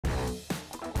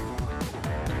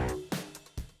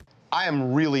I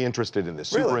am really interested in this.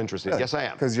 Super interested. Really? Yes, I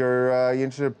am. Because you're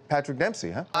interested in Patrick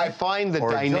Dempsey, huh? I find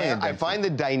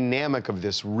the dynamic of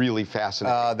this really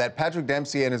fascinating. That Patrick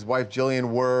Dempsey and his wife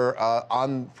Jillian were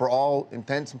for all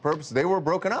intents and purposes, they were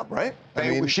broken up, right?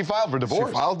 She filed for divorce.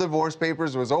 She filed divorce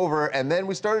papers. It was over, and then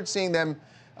we started seeing them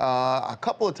a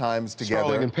couple of times together.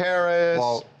 Strolling in Paris.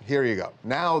 Well, here you go.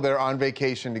 Now they're on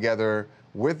vacation together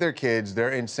with their kids.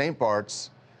 They're in St. Bart's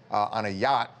on a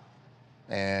yacht,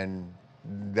 and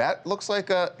that looks like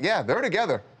yeah, they're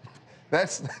together.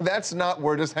 That's not,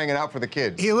 we're just hanging out for the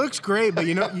kids. He looks great, but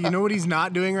you know what he's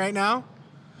not doing right now?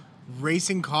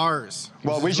 Racing cars.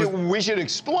 Well, we should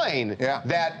explain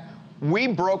that we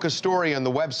broke a story on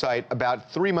the website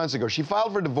about 3 months ago. She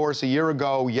filed for divorce a year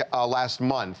ago, last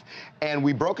month, and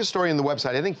we broke a story on the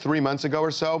website, I think 3 months ago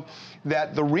or so,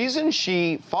 that the reason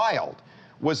she filed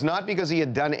was not because he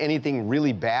had done anything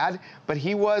really bad, but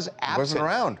he was absent. He wasn't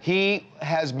around. He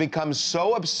has become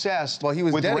so obsessed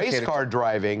with race car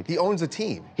driving. He owns a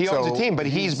team. He owns a team, but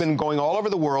he's been going all over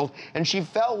the world, and she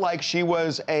felt like she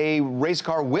was a race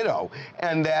car widow,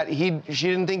 and that she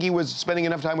didn't think he was spending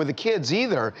enough time with the kids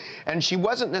either, and she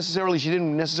didn't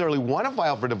necessarily want to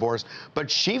file for divorce,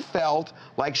 but she felt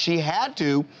like she had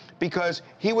to because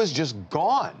he was just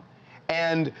gone.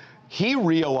 And he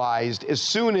realized as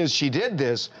soon as she did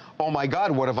this, oh my God,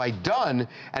 what have I done?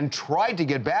 And tried to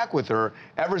get back with her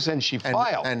ever since she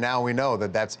filed. And now we know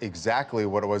that that's exactly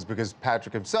what it was, because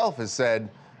Patrick himself has said,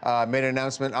 made an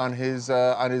announcement on the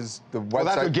website. Well,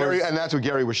 that's what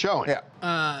Gary was showing.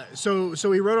 Yeah. So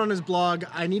he wrote on his blog,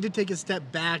 I need to take a step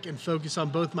back and focus on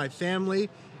both my family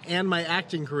and my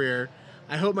acting career.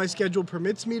 I hope my schedule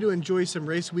permits me to enjoy some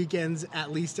race weekends,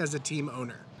 at least as a team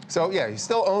owner. So, yeah, he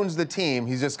still owns the team.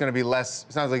 He's just going to be less,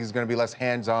 it sounds like he's going to be less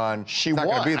hands-on. She's not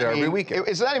going to be there every weekend.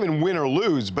 It's not even win or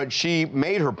lose, but she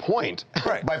made her point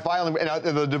by filing. And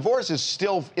the divorce is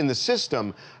still in the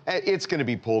system. It's going to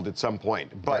be pulled at some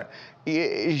point. But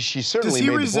she certainly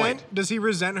made the point. Does he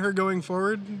resent her going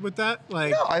forward with that?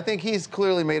 Like, no, I think he's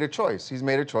clearly made a choice. He's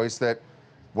made a choice that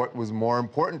what was more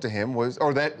important to him was,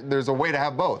 or that there's a way to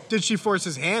have both. Did she force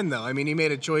his hand, though? I mean, he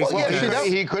made a choice. Well, yeah,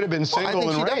 he could have been single and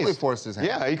raced. She definitely forced his hand.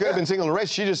 Yeah, he could have been single and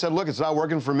raced. She just said, look, it's not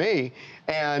working for me.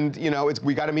 And, you know,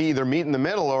 we got to either meet in the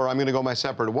middle or I'm going to go my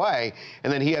separate way.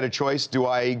 And then he had a choice. Do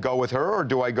I go with her or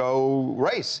do I go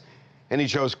race? And he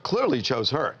clearly chose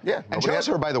her. Yeah. And chose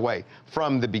her, by the way,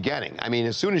 from the beginning. I mean,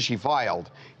 as soon as she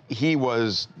filed, he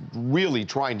was really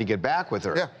trying to get back with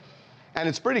her. Yeah. And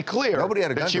it's pretty clear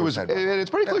that she was. And it's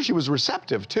pretty clear she was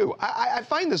receptive too. I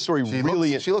find this story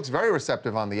really. She looks very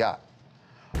receptive on the yacht.